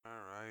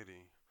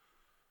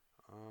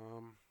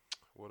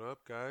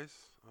up, guys?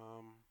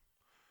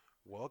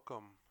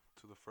 Welcome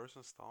to the first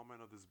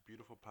installment of this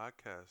beautiful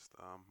podcast.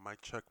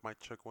 Mic check, 1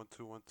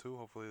 2 1 2.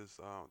 Hopefully,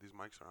 these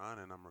mics are on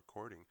and I'm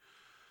recording.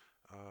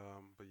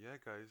 But yeah,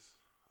 guys,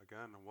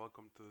 again,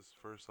 welcome to this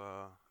first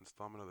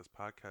installment of this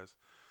podcast.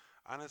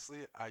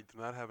 Honestly, I do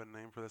not have a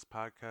name for this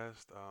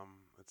podcast.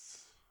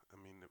 This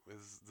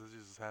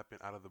just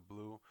happened out of the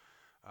blue.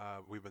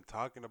 We've been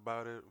talking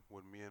about it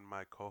with me and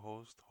my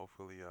co-host.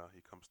 Hopefully,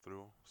 he comes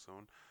through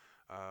soon.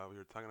 We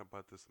were talking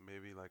about this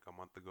maybe like a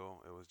month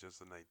ago. It was just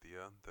an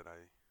idea that I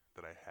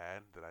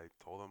had that I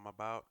told him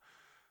about.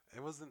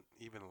 It wasn't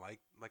even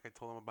like I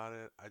told him about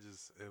it.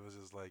 It was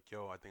just like,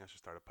 yo, I think I should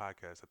start a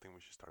podcast. I think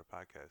we should start a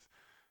podcast.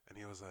 And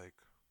he was like,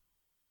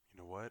 you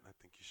know what? I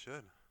think you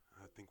should.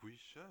 I think we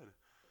should.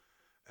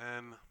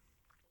 And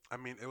I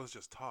mean, it was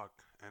just talk.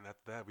 And at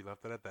that, we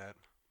left it at that.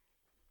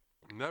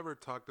 Never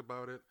talked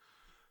about it.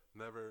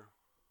 Never.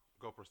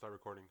 GoPro, start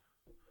recording.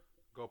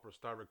 GoPro,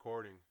 start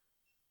recording.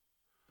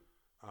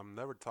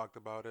 Never talked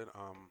about it.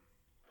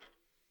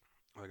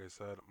 Like I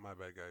said, my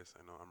bad, guys.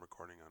 I know I'm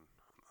recording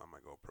on my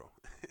GoPro.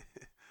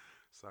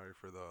 Sorry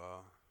for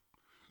the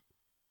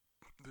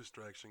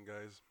distraction,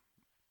 guys.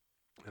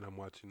 And I'm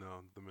watching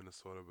the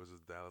Minnesota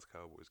versus Dallas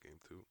Cowboys game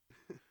too.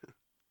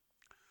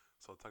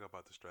 So I'll talk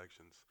about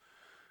distractions.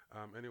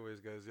 Anyways,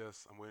 guys,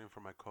 yes, I'm waiting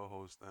for my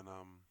co-host, and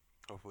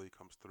hopefully he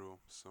comes through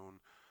soon.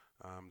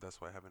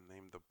 That's why I haven't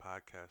named the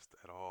podcast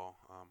at all.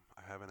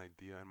 I have an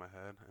idea in my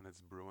head, and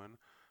it's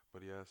brewing.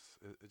 But yes,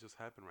 it just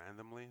happened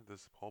randomly.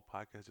 This whole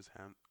podcast just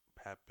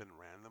happened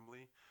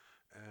randomly.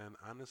 And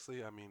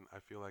honestly, I mean, I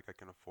feel like I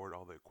can afford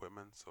all the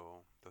equipment,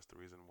 so that's the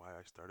reason why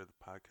I started the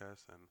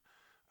podcast. And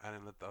I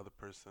didn't let the other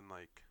person,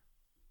 like,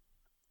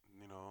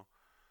 you know,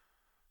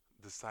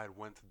 decide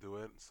when to do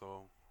it.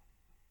 So,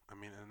 I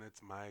mean, and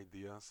it's my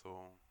idea,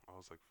 so I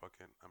was like, fuck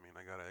it. I mean,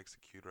 I gotta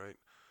execute, right?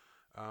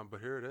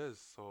 But here it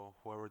is. So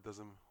whoever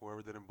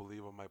didn't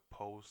believe on my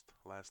post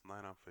last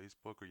night on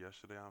Facebook or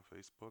yesterday on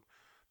Facebook,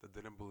 that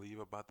didn't believe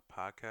about the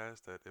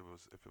podcast, that it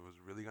was if it was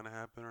really gonna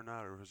happen or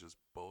not, or it was just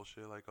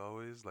bullshit like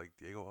always, like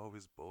Diego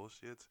always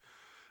bullshits.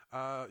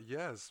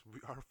 Yes,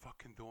 we are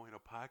fucking doing a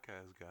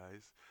podcast,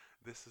 guys.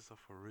 This is a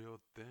for real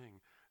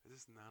thing.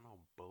 This is not no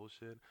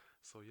bullshit.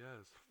 So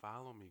yes,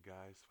 follow me,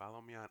 guys.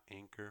 Follow me on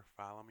Anchor.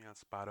 Follow me on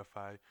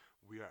Spotify.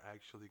 We are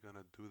actually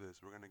gonna do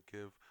this. We're gonna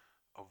give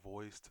a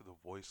voice to the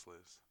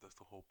voiceless. That's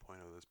the whole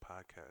point of this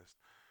podcast.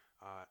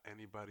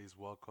 Anybody's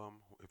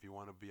welcome. If you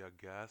want to be a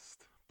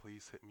guest,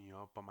 please hit me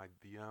up on my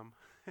DM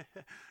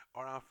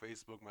or on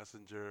Facebook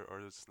Messenger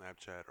or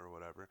Snapchat or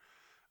whatever.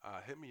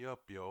 Hit me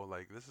up, yo.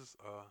 Like this is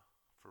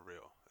for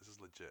real. This is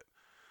legit.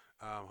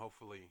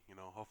 Hopefully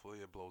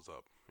it blows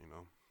up.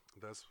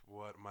 That's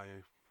what my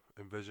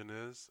envision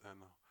is, and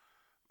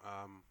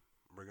um,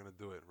 we're gonna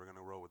do it. We're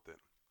gonna roll with it.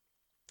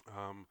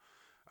 Um,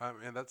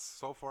 and that's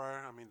so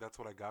far. I mean, that's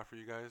what I got for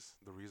you guys.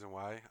 The reason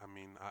why. I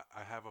mean,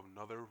 I have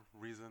another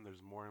reason.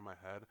 There's more in my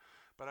head,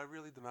 but I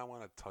really do not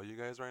want to tell you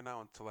guys right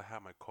now until I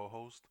have my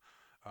co-host.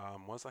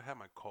 Once I have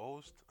my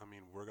co-host, I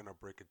mean, we're gonna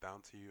break it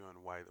down to you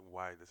and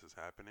why this is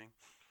happening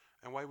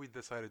and why we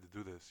decided to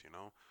do this.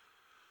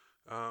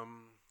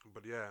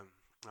 But yeah,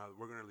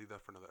 we're gonna leave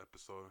that for another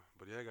episode.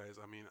 But yeah, guys,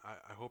 I mean,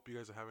 I hope you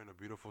guys are having a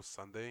beautiful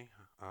Sunday.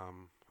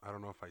 I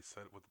don't know if I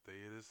said what the day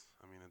it is.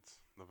 I mean, it's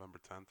November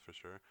 10th for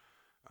sure.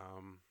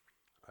 Um,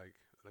 like,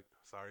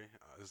 sorry,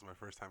 this is my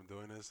first time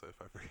doing this, so if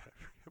I forget,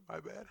 my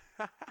bad.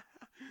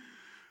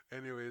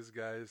 Anyways,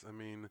 guys, I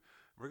mean,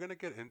 we're gonna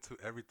get into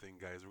everything,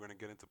 guys. We're gonna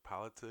get into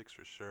politics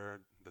for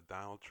sure. The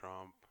Donald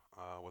Trump,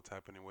 what's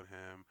happening with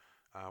him,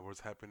 what's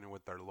happening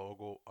with our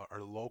local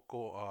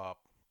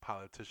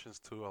politicians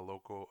too, our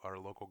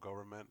local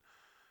government.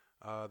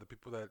 The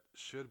people that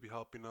should be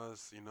helping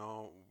us,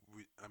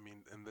 I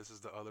mean, and this is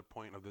the other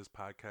point of this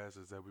podcast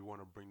is that we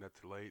want to bring that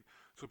to light,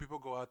 so people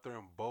go out there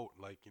and vote,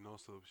 like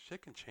so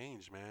shit can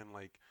change, man.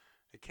 Like,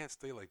 it can't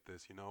stay like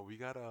this,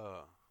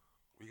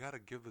 we gotta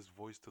give this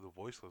voice to the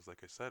voiceless.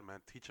 Like I said, man,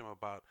 teach them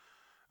about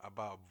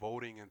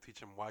voting and teach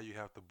them why you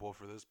have to vote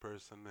for this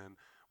person and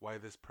why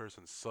this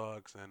person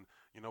sucks, and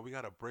we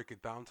gotta break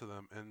it down to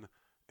them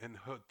in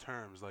hood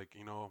terms, like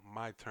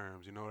my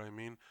terms, you know what I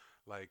mean,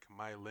 like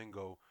my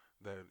lingo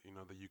that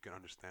you can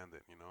understand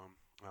it.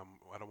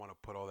 I don't want to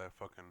put all that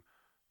fucking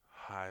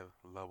high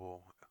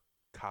level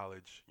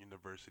college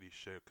university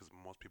shit because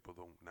most people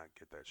don't not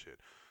get that shit.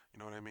 You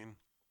know what I mean?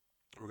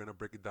 We're gonna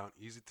break it down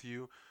easy to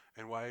you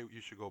and why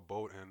you should go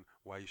boat and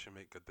why you should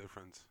make a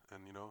difference.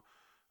 And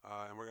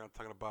we're gonna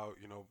talk about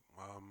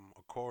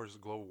of course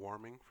global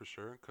warming for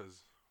sure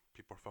because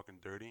people are fucking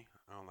dirty.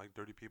 I don't like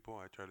dirty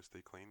people. I try to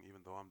stay clean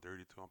even though I'm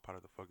dirty too. I'm part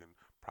of the fucking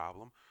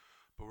problem.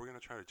 But we're gonna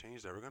try to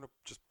change that. We're gonna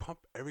just pump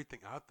everything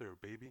out there,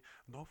 baby.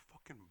 No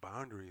fucking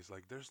boundaries.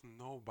 Like there's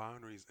no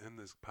boundaries in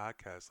this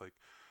podcast. Like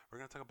we're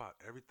gonna talk about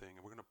everything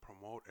and we're gonna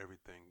promote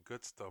everything.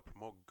 Good stuff,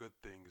 promote good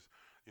things.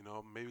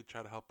 Maybe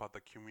try to help out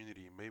the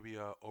community. Maybe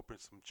open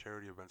some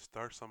charity events,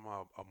 start some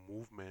a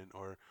movement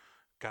or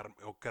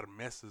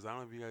kermeses. I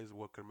don't know if you guys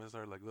what kermeses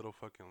are, like little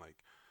fucking like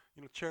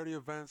charity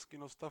events,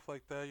 stuff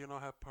like that.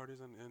 Have parties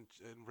and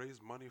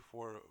raise money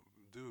for,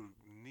 dude,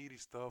 needy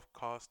stuff,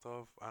 cost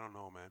stuff. I don't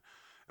know, man.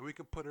 And we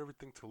can put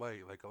everything to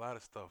light, like a lot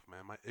of stuff,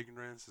 man. My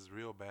ignorance is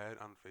real bad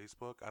on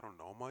Facebook. I don't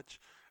know much,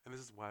 and this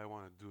is why I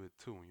want to do it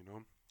too,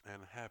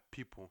 and have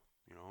people,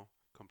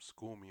 come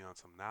school me on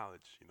some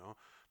knowledge.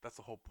 That's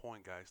the whole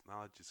point, guys.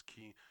 Knowledge is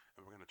key,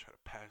 and we're gonna try to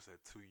pass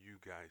that to you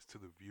guys, to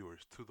the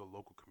viewers, to the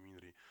local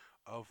community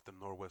of the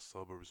Northwest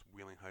Suburbs,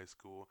 Wheeling High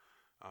School.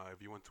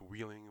 If you went to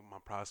Wheeling,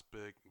 Mount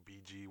Prospect,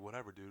 BG,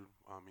 whatever, dude.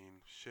 I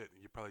mean, shit,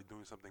 you're probably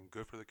doing something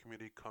good for the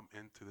community. Come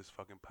into this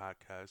fucking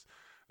podcast.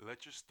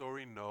 Let your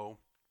story know.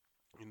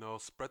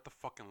 Spread the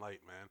fucking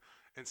light, man.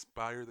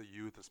 Inspire the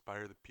youth,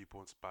 inspire the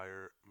people,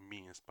 inspire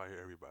me, inspire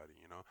everybody,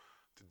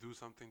 to do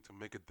something to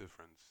make a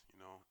difference,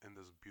 in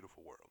this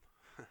beautiful world.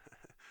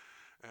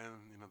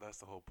 And, that's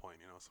the whole point,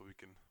 so we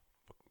can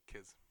fucking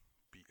kids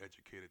be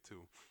educated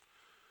too.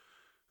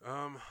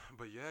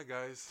 But yeah,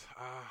 guys,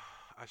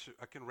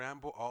 I can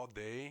ramble all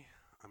day.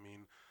 I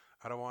mean,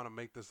 I don't want to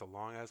make this a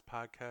long ass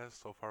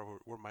podcast. So far,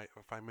 we're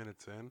 5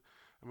 minutes in.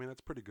 I mean,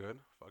 that's pretty good.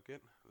 Fuck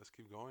it, let's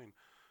keep going.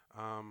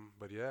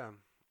 But yeah,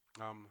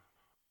 um,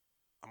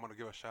 I'm gonna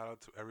give a shout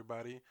out to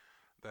everybody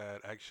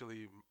that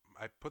actually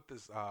I put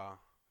this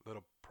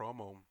little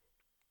promo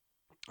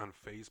on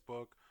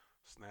Facebook,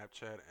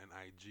 Snapchat, and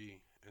IG,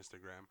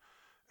 Instagram,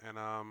 and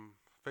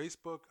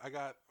Facebook. I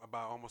got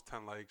about almost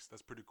 10 likes.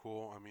 That's pretty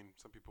cool. I mean,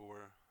 some people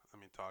were,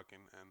 talking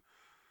and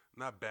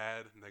not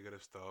bad,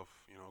 negative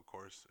stuff. Of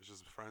course, it's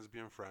just friends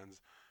being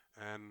friends,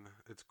 and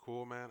it's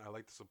cool, man. I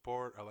like the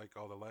support. I like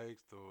all the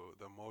likes,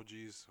 the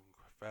emojis,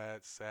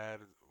 fat, sad,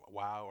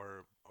 wow,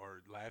 or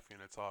laughing.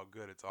 It's all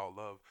good. It's all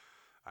love.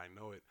 I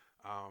know it.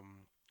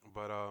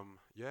 But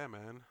yeah,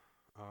 man.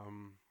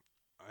 Um,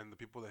 and the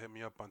people that hit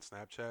me up on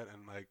Snapchat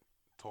and like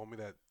told me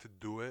that to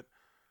do it,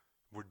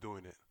 we're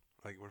doing it.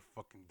 Like we're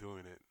fucking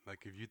doing it.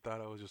 Like if you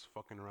thought I was just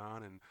fucking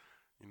around and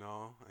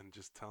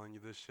just telling you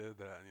this shit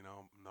that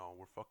no,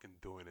 we're fucking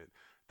doing it.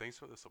 Thanks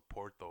for the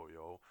support though,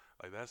 yo.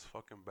 Like that's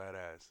fucking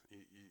badass.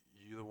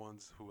 You're the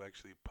ones who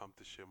actually pump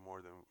the shit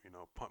more than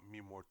pump me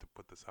more to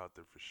put this out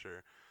there for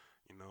sure.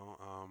 You know,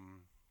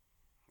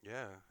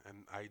 yeah,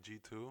 and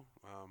IG too.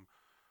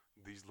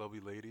 These lovely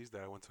ladies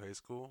that I went to high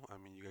school. I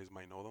mean, you guys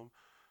might know them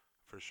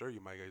for sure.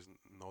 You might guys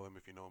know them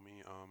if you know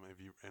me.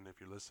 If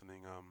you're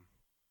listening,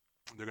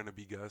 they're gonna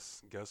be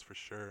guests for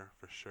sure.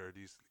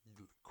 These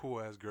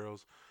cool ass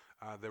girls,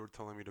 they were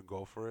telling me to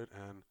go for it,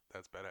 and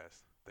that's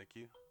badass. Thank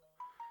you.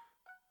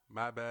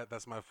 My bad.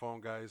 That's my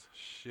phone, guys.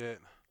 Shit.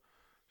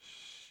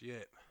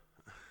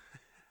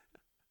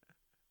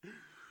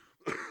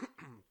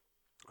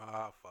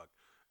 Ah, fuck.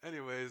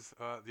 Anyways,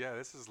 yeah,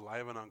 this is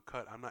live and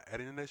uncut. I'm not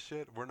editing this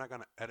shit. We're not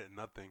gonna edit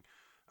nothing.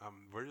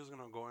 We're just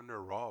gonna go in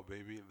there raw,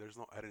 baby. There's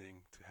no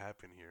editing to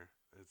happen here.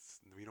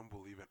 We don't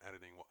believe in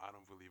editing. Well, I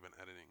don't believe in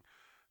editing.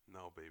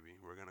 No, baby.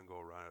 We're gonna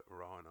go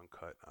raw and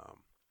uncut.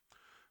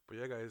 But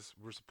yeah, guys,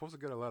 we're supposed to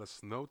get a lot of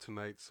snow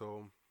tonight.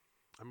 So,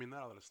 I mean,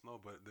 not a lot of snow,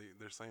 but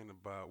they're saying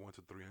about 1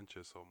 to 3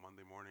 inches. So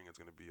Monday morning it's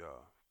gonna be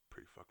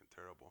pretty fucking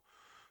terrible.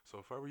 So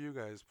if I were you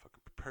guys,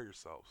 fucking prepare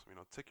yourselves.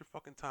 Take your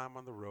fucking time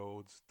on the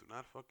roads. Do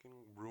not fucking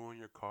ruin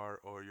your car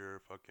or your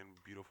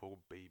fucking beautiful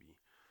baby,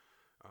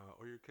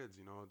 or your kids.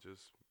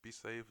 Just be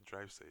safe,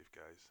 drive safe,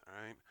 guys.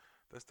 All right.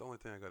 That's the only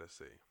thing I gotta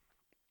say.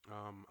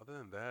 Other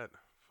than that,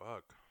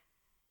 fuck.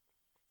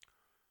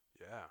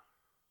 Yeah,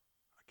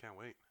 I can't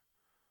wait.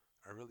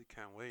 I really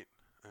can't wait.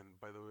 And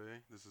by the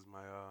way, this is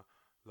my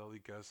lovely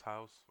guest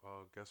house,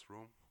 guest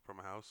room for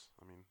my house.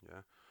 I mean,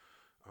 yeah.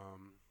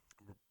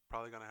 We're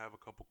probably gonna have a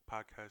couple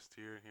podcasts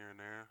here and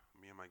there.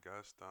 Me and my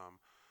guest.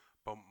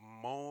 But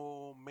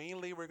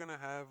mainly we're gonna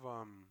have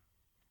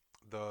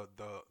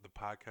the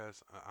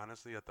podcast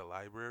honestly at the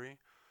library.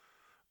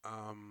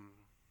 Um,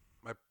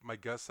 my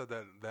guest said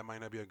that that might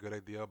not be a good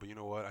idea, but you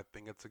know what? I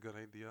think it's a good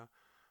idea.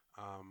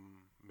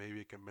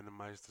 Maybe it can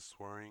minimize the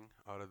swearing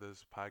out of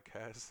this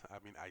podcast. I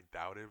mean, I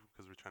doubt it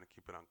because we're trying to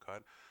keep it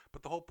uncut.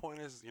 But the whole point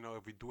is,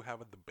 if we do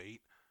have a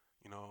debate,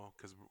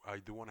 because I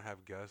do want to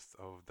have guests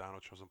of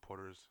Donald Trump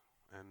supporters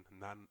and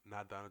not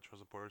Donald Trump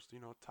supporters,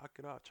 talk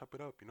it out, chop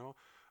it up,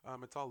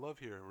 it's all love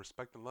here,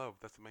 respect and love.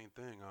 That's the main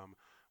thing.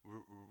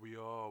 We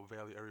all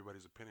value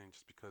everybody's opinion.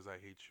 Just because I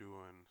hate you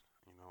and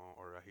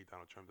or I hate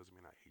Donald Trump doesn't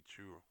mean I hate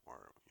you,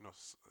 or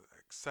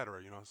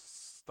etc.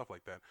 Stuff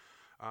like that.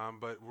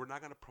 But we're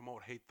not gonna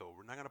promote hate though.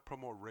 We're not gonna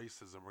promote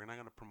racism. We're not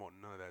gonna promote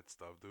none of that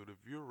stuff, dude.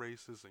 If you're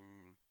racist and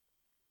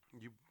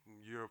you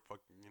you're a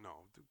fucking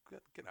dude,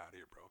 get out of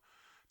here, bro.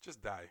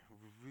 Just die.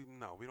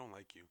 No, we don't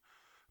like you.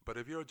 But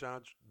if you're a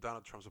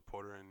Donald Trump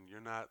supporter and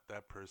you're not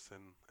that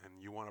person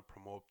and you want to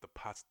promote the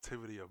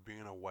positivity of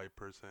being a white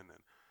person,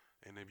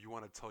 and if you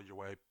want to tell your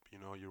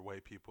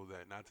white people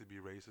that not to be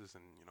racist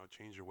and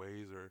change your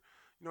ways, or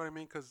you know what I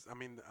mean? Because I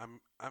mean,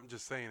 I'm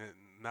just saying it.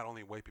 Not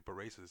only white people are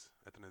racist.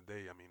 At the end of the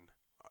day, I mean,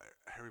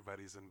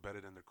 everybody's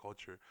embedded in their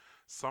culture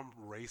some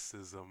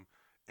racism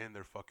in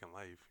their fucking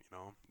life.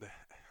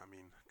 I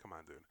mean, come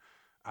on, dude.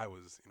 I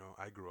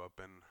grew up,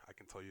 and I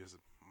can tell you as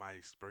my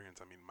experience.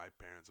 I mean, my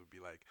parents would be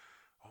like,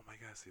 oh my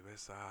God, si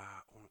ves a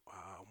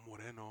un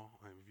moreno,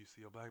 and if you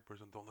see a black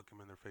person, don't look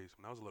him in their face.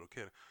 When I was a little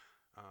kid,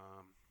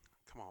 um,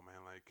 come on,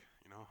 man, like,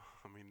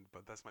 I mean,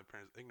 but that's my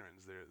parents'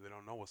 ignorance. They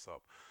don't know what's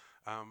up.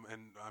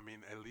 And I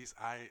mean, at least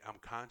I'm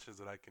conscious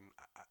that I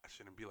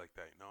shouldn't be like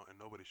that, and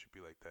nobody should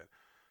be like that.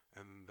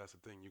 And that's the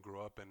thing. You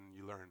grow up and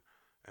you learn,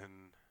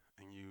 and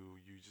you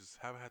just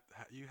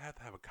you have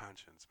to have a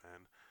conscience,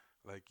 man.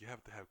 Like you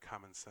have to have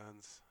common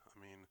sense. I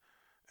mean,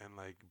 and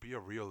like be a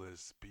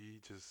realist.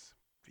 Be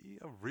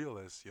a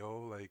realist, yo.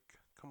 Like,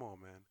 come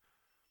on, man.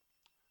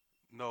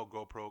 No,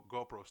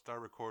 GoPro,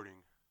 start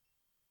recording.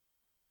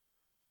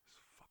 It's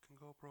fucking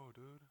GoPro,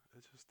 dude.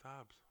 It just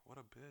stops. What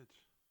a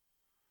bitch.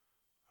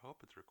 I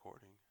hope it's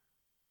recording.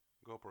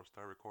 GoPro,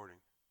 start recording.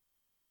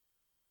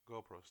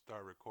 GoPro,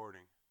 start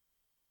recording.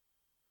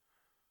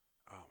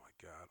 Oh my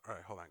god. All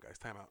right, hold on, guys.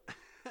 Time out.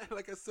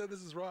 Like I said,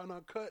 this is raw and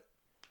uncut.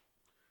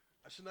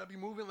 I should not be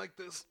moving like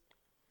this.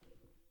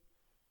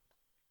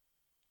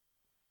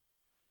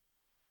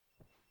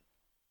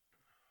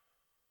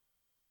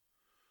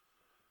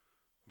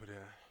 But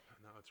yeah,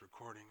 now it's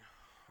recording.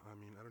 I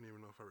mean, I don't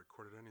even know if I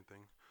recorded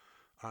anything,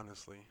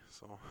 honestly.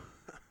 So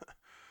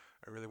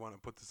I really want to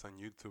put this on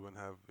YouTube and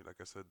have,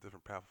 like I said,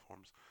 different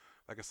platforms.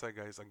 Like I said,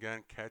 guys,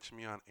 again, catch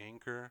me on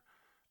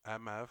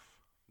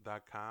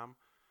AnchorMF.com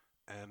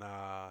and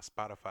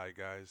Spotify,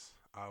 guys.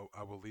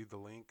 I will leave the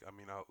link. I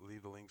mean, I'll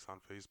leave the links on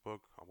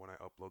Facebook. When I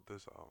upload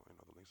this, the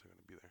links are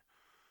gonna be there.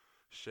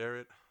 Share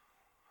it.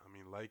 I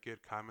mean, like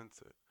it, comment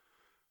it.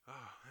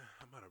 Ah,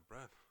 I'm out of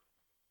breath.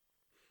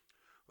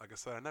 Like I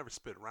said, I never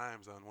spit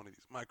rhymes on one of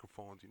these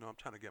microphones. I'm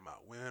trying to get my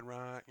wind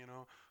right.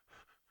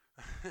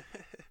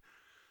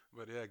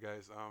 But yeah,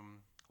 guys,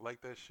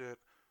 like that shit,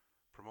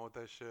 promote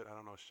that shit. I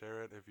don't know,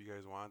 share it if you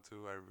guys want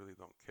to. I really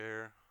don't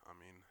care. I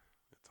mean,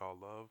 it's all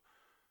love.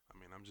 I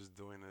mean, I'm just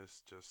doing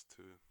this just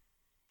to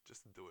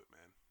do it,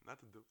 man. Not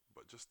to do,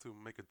 but just to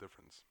make a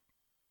difference.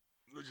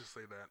 Let's just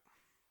say that.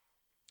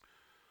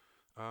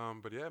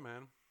 But yeah,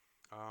 man.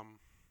 Um,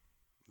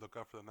 look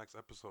out for the next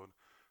episode.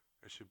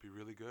 It should be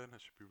really good. It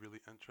should be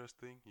really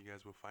interesting. You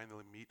guys will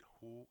finally meet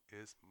who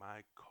is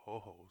my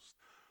co-host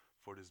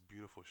for this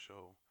beautiful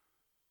show,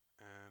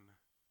 and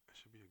it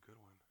should be a good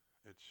one.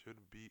 It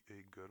should be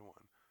a good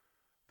one.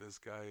 This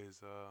guy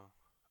is,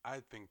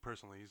 I think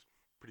personally, he's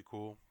pretty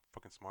cool,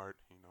 fucking smart.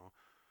 I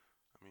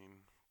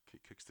mean, he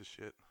kicks the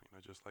shit.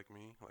 Just like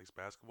me, likes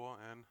basketball,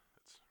 and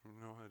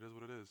it is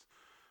what it is.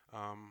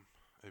 Um,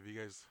 if you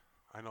guys,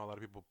 I know a lot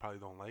of people probably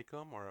don't like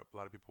him, or a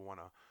lot of people want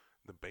to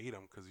debate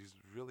him because he's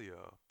really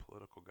a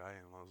political guy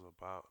and knows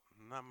about.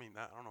 Not me.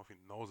 I don't know if he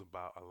knows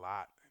about a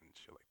lot and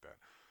shit like that,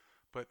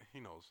 but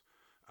he knows.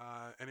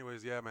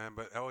 Anyways, yeah, man.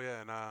 But oh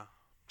yeah, and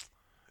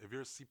if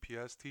you're a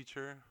CPS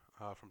teacher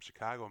from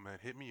Chicago, man,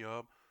 hit me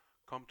up.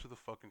 Come to the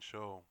fucking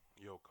show,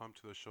 yo. Come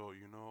to the show.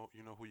 You know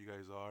who you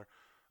guys are.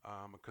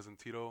 My cousin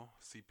Tito,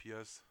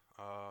 CPS.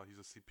 He's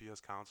a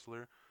CPS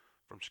counselor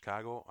from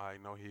Chicago. I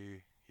know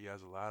he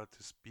has a lot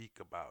to speak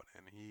about,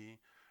 and he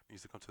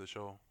needs to come to the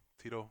show.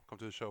 Tito, come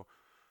to the show.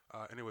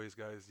 Anyways,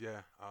 guys,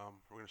 yeah,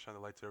 we're gonna shine the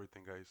light to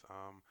everything, guys.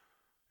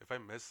 If I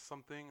missed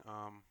something,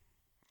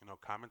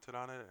 commented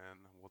on it, and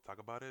we'll talk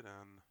about it.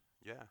 And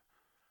yeah,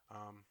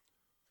 um,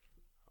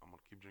 I'm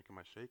gonna keep drinking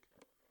my shake.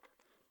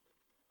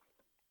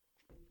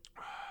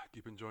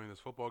 Keep enjoying this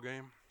football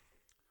game.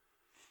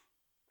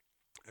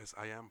 As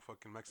I am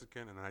fucking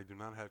Mexican, and I do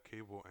not have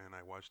cable, and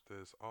I watch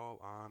this all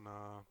on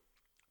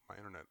my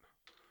internet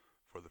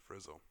for the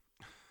frizzle.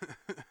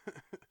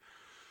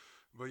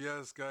 But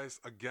yes, guys,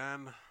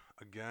 again,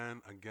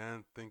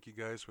 thank you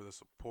guys for the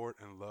support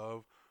and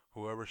love.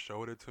 Whoever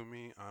showed it to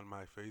me on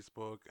my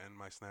Facebook and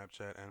my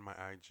Snapchat and my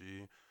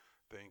IG,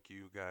 thank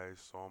you guys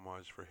so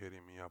much for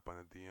hitting me up on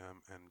a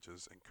DM and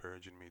just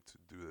encouraging me to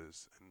do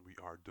this. And we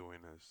are doing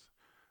this.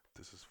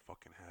 This is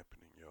fucking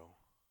happening, yo.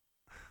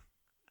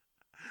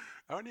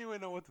 I don't even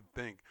know what to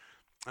think.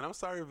 And I'm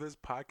sorry if this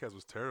podcast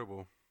was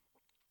terrible.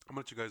 I'm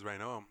gonna let you guys right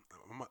now.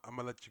 I'm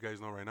gonna let you guys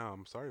know right now.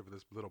 I'm sorry if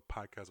this little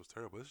podcast was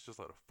terrible. This is just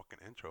a little fucking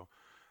intro.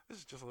 This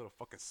is just a little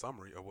fucking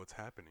summary of what's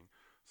happening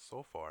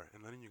so far,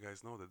 and letting you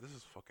guys know that this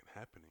is fucking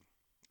happening.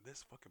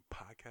 This fucking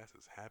podcast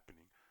is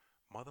happening.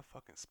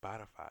 Motherfucking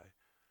Spotify.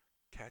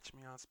 Catch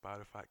me on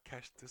Spotify.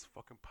 Catch this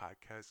fucking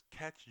podcast.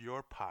 Catch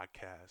your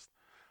podcast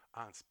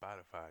on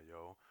Spotify,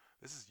 yo.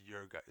 This is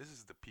your guy. This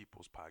is the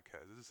people's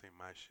podcast. This ain't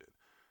my shit.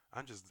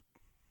 I'm just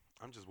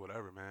I'm just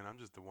whatever, man. I'm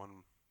just the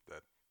one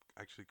that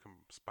actually can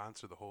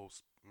sponsor the whole,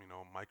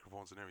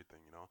 microphones and everything.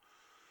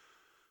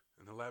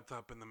 And the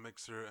laptop and the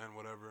mixer and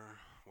whatever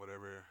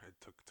it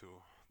took to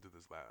do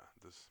this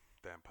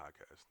damn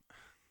podcast.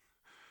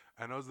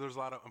 I know there's a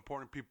lot of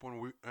important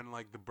people in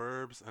like the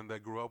burbs and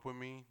that grew up with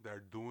me that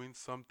are doing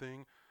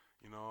something.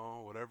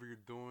 Whatever you're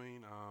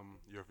doing,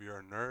 if you're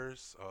a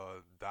nurse,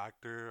 a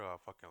doctor, a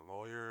fucking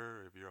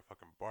lawyer, if you're a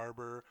fucking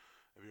barber,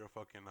 if you're a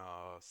fucking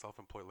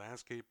self-employed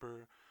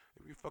landscaper,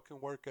 if you fucking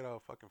work at a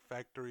fucking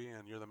factory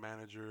and you're the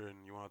manager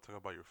and you want to talk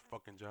about your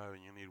fucking job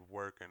and you need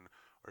work, and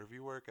or if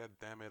you work at,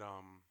 damn it,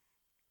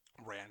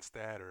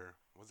 Randstad, or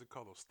what's it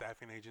called, those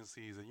staffing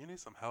agencies, and you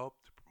need some help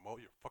to promote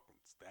your fucking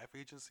staff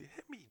agency,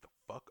 hit me the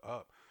fuck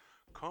up.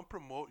 Come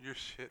promote your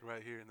shit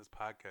right here in this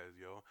podcast,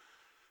 yo.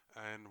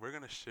 And we're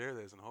gonna share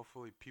this, and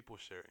hopefully people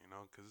share it, you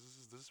know, because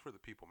this is for the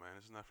people, man.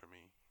 This is not for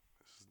me.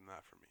 This is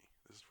not for me.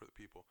 This is for the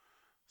people.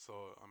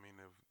 So I mean,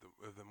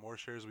 if the more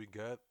shares we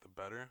get, the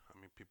better. I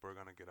mean, people are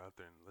gonna get out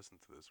there and listen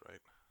to this,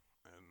 right?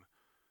 And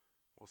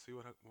we'll see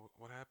what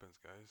happens,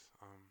 guys.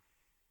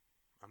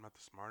 I'm not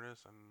the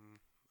smartest, and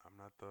I'm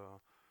not the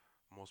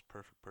most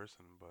perfect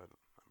person, but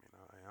I mean,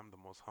 I am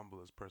the most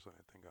humblest person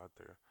I think out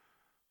there.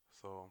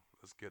 So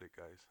let's get it,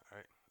 guys.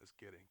 All right, let's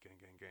get it, gang,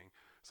 gang, gang.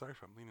 Sorry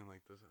if I'm leaning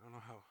like this. I don't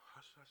know how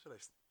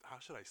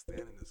should I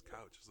stand in this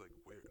couch? It's like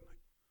weird. Like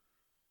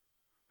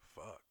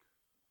fuck.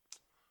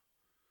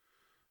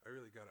 I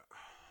really gotta.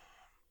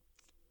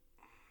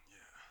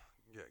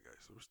 Yeah,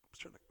 guys.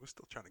 We're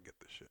still trying to get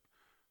this shit.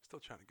 Still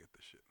trying to get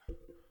this shit.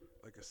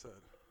 Like I said,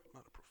 I'm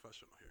not a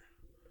professional here.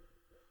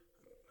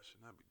 And I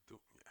should not be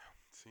doing. Yeah.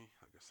 See,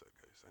 like I said,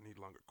 guys, I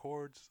need longer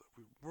cords.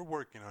 We're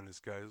working on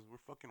this, guys. We're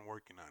fucking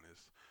working on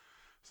this.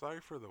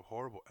 Sorry for the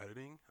horrible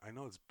editing. I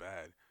know it's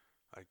bad.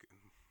 Like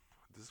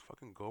this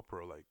fucking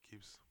GoPro like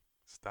keeps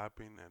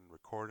stopping and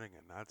recording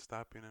and not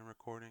stopping and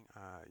recording.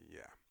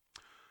 Yeah.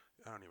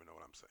 I don't even know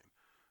what I'm saying.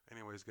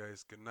 Anyways,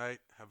 guys, good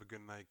night. Have a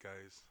good night,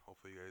 guys.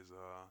 Hopefully you guys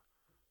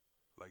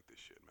like this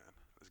shit, man.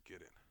 Let's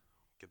get it.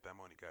 Get that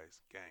money,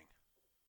 guys. Gang.